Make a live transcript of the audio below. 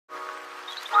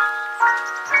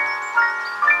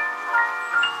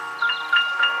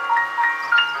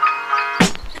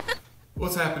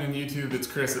What's happening YouTube? It's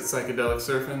Chris at Psychedelic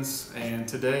Surfins, and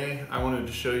today I wanted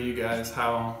to show you guys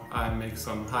how I make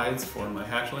some hides for my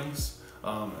hatchlings.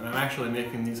 And I'm actually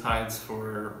making these hides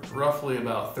for roughly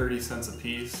about 30 cents a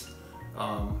piece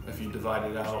if you divide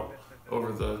it out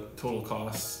over the total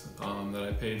costs that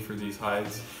I paid for these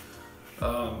hides.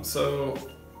 So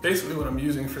basically what I'm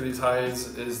using for these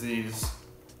hides is these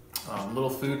little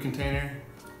food container,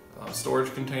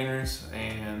 storage containers,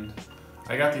 and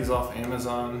I got these off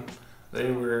Amazon. They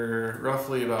were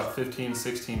roughly about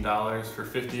 $15–16 for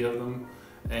 50 of them,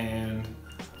 and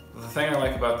the thing I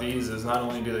like about these is not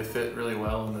only do they fit really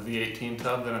well in the V18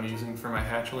 tub that I'm using for my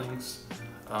hatchlings,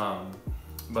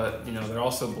 but you know, they're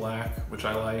also black, which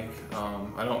I like.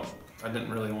 I didn't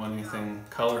really want anything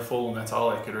colorful, and that's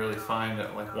all I could really find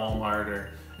at like Walmart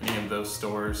or any of those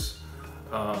stores.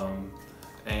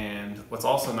 And what's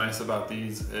also nice about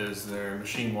these is they're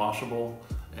machine washable,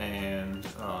 and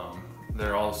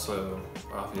they're also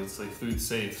obviously food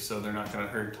safe, so they're not going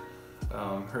to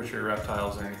hurt your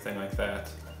reptiles or anything like that.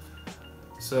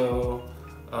 So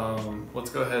let's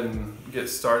go ahead and get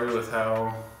started with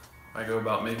how I go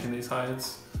about making these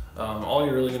hides. All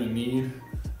you're really going to need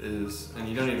is, and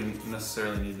you don't even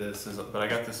necessarily need this, but I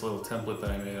got this little template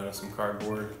that I made out of some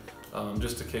cardboard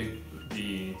just to keep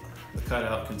the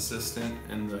cutout consistent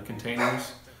in the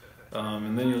containers.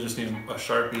 And then you'll just need a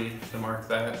Sharpie to mark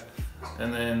that.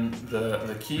 And then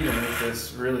the key to make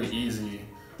this really easy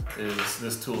is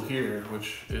this tool here,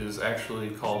 which is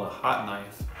actually called a hot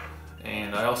knife.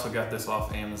 And I also got this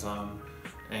off Amazon.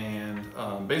 And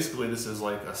basically this is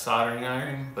like a soldering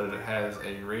iron, but it has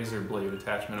a razor blade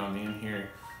attachment on the end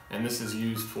here. And this is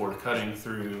used for cutting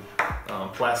through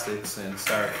plastics and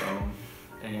styrofoam,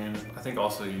 and I think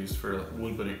also used for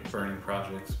wood burning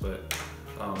projects. But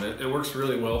it works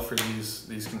really well for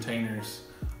these containers.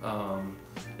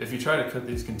 If you try to cut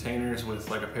these containers with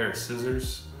like a pair of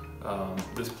scissors,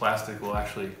 this plastic will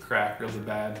actually crack really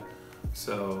bad.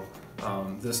 So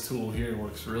this tool here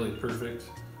works really perfect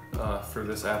for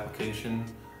this application,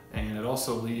 and it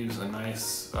also leaves a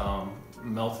nice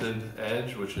melted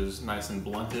edge, which is nice and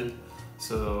blunted,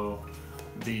 so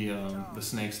the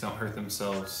snakes don't hurt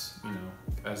themselves, you know,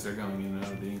 as they're going in and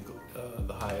out of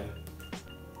the hide.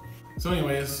 So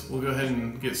anyways, we'll go ahead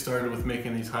and get started with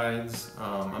making these hides.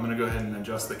 I'm going to go ahead and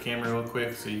adjust the camera real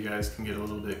quick so you guys can get a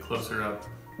little bit closer up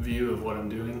view of what I'm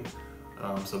doing.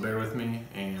 So bear with me,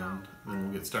 and then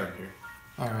we'll get started here.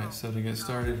 Alright, so to get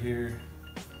started here,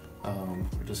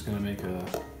 we're just going to make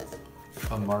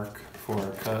a mark for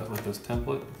our cut with this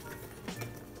template.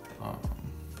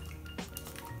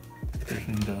 Just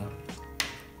need to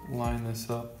line this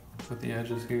up with the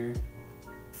edges here.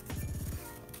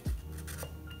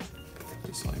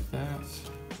 Just like that.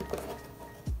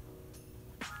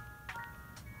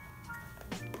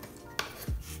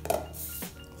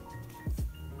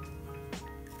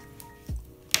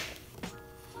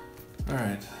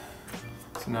 Alright,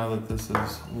 so now that this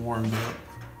is warmed up,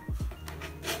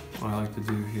 what I like to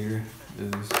do here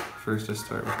is first just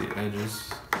start with the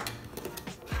edges.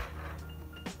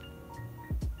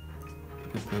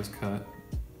 Get those cut.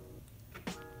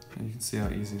 And you can see how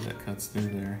easy that cuts through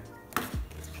there.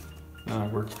 Then I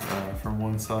work from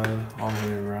one side all the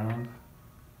way around.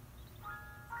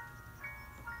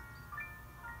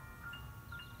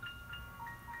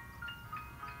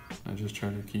 I just try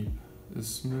to keep as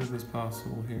smooth as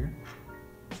possible here.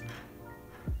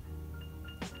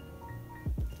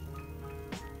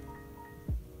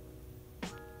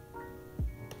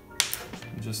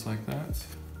 Just like that.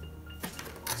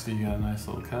 So you got a nice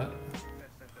little cut.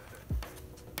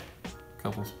 A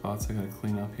couple spots I gotta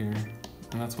clean up here.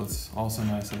 And that's what's also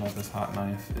nice about this hot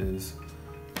knife is,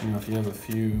 you know, if you have a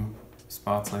few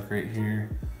spots like right here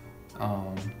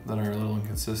that are a little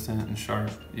inconsistent and sharp,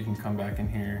 you can come back in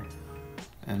here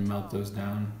and melt those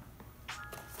down.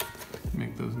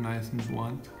 Make those nice and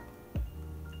blunt.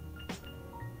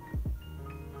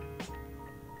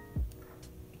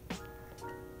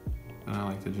 And I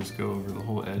like to just go over the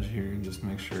whole edge here and just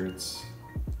make sure it's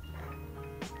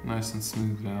nice and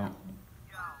smoothed out.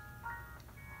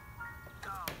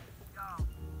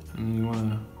 And you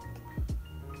want to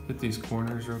hit these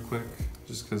corners real quick,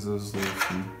 just because those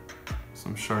leave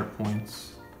some sharp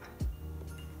points.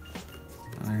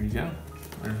 And there you go.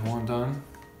 There's one done.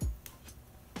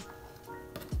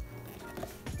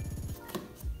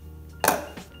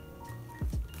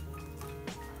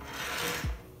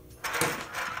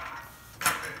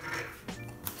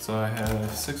 So I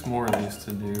have 6 more of these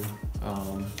to do,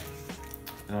 and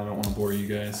I don't want to bore you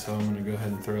guys, so I'm going to go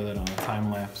ahead and throw that on a time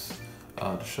lapse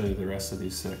to show you the rest of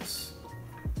these 6.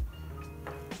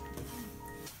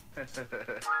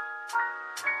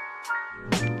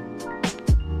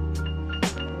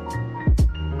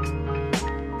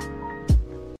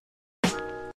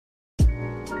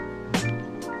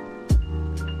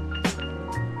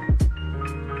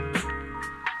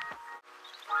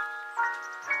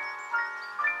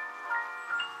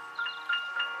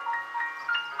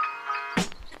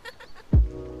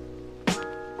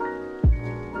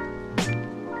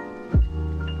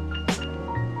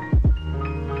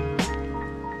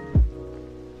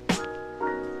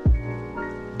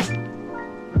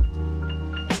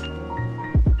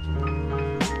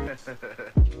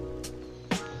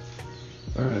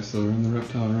 Alright, so we're in the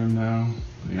reptile room now,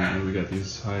 and we got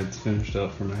these hides finished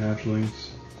up for my hatchlings.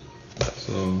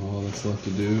 So all that's left to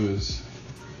do is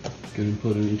get them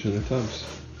put in each of their tubs.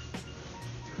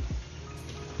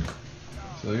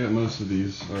 So I got most of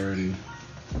these already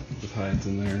with hides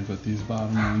in there, but these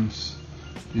bottom ones,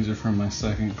 these are from my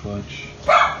second clutch,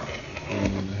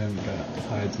 and I haven't got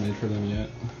hides made for them yet.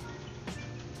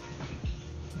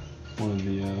 One of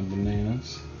the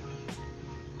bananas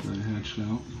that I hatched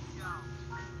out.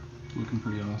 Looking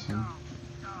pretty awesome.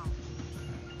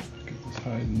 Get this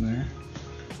hide in there.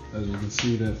 As you can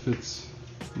see, that fits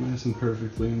nice and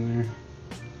perfectly in there.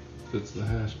 Fits the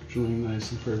hatchling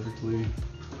nice and perfectly.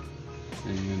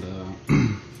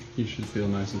 And you should feel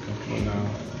nice and comfortable now.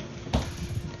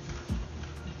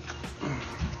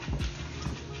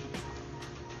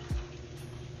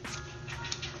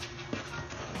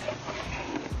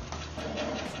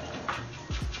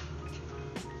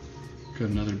 Got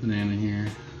another banana here.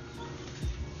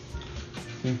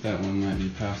 I think that one might be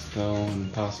pastel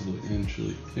and possibly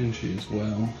inchy as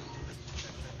well.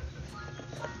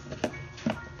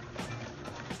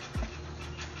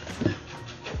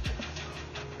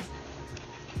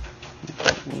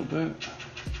 A little bit.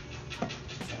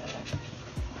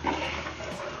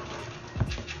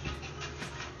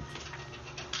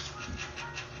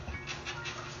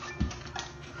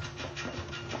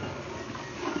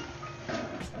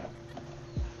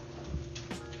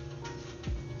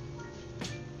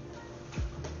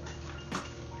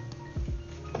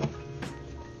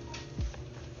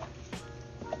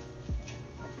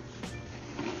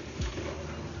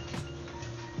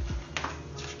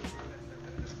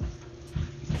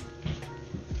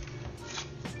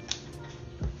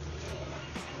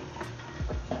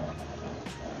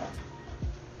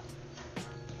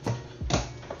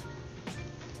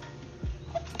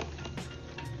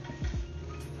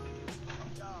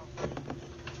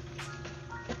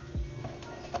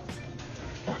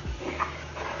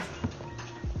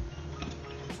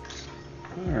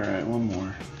 Alright, one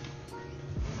more.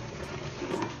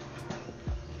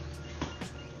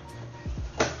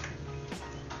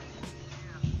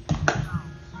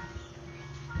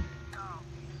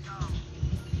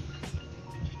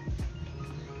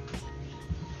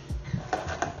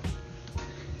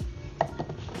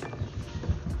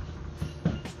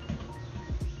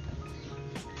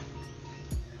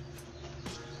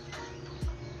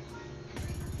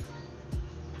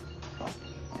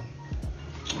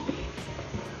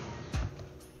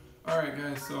 Alright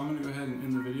guys, so I'm going to go ahead and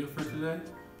end the video for today.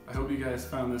 I hope you guys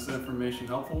found this information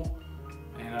helpful,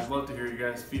 and I'd love to hear you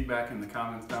guys' feedback in the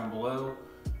comments down below.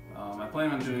 I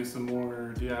plan on doing some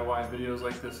more DIY videos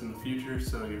like this in the future,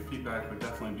 so your feedback would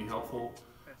definitely be helpful.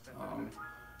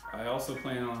 I also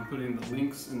plan on putting the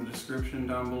links in the description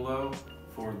down below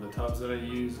for the tubs that I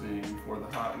use and for the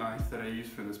hot knife that I use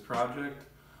for this project,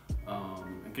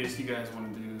 in case you guys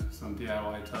want to do some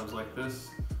DIY tubs like this.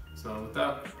 So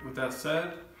with that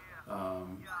said,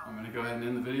 I'm going to go ahead and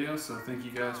end the video, so thank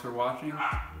you guys for watching,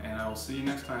 and I will see you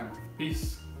next time.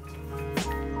 Peace!